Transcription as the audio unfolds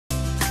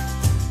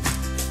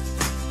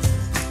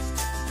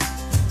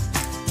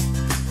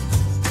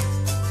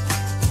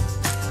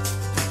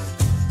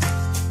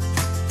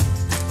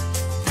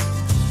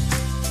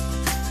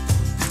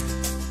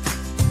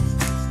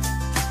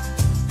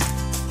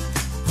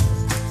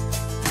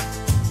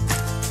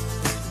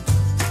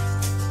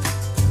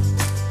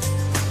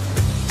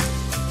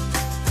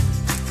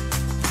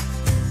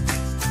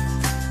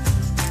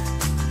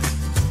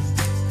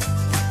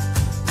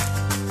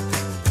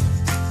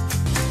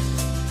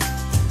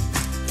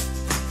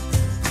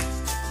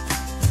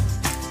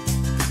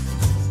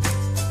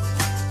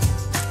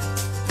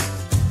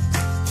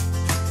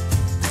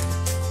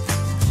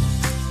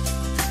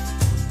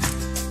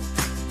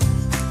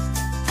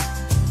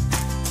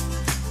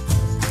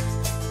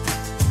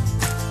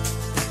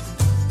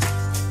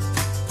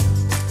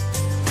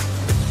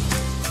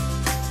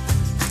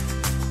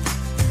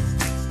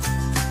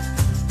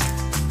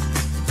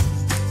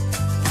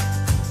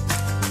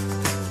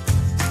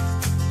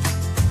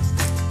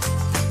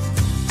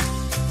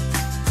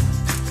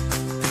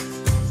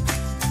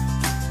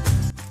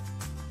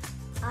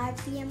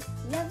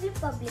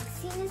Public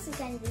Senior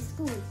Secondary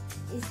School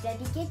is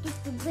dedicated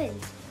to build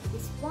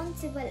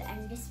responsible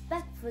and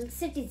respectful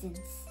citizens.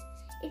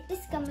 It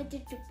is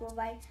committed to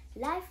provide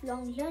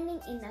lifelong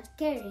learning in a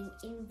caring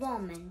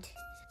environment.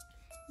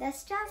 The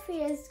staff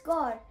fears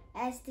God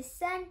as they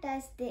sent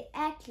us, they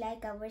act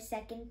like our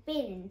second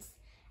parents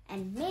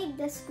and make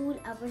the school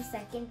our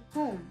second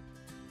home.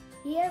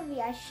 Here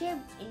we are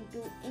shaped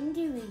into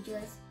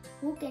individuals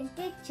who can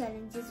take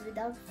challenges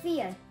without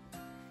fear.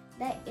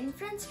 The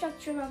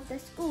infrastructure of the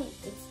school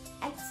is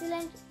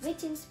excellent,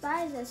 which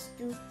inspires us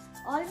to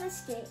always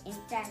stay in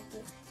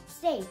tranquil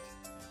state.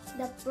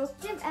 The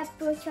proactive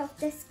approach of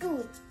the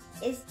school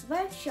is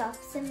workshop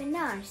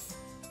seminars,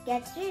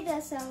 get rid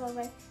of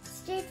our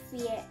state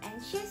fear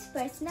and shapes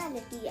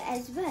personality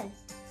as well.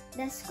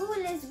 The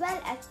school is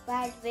well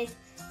equipped with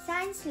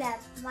science lab,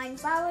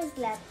 mind powers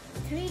lab,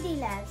 3D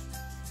labs,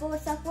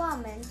 sports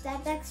requirements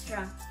and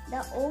extra.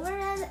 The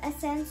overall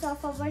essence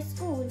of our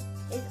school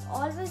is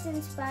always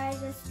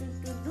inspires us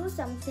to do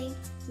something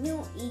new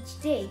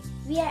each day.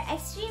 We are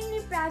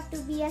extremely proud to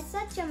be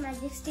such a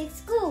majestic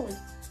school.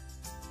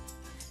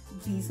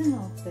 Vision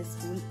of the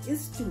school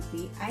is to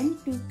be and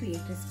to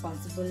create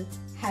responsible,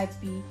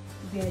 happy,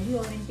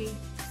 value-oriented,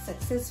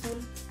 successful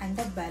and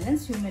a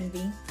balanced human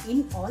being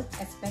in all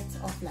aspects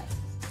of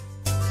life.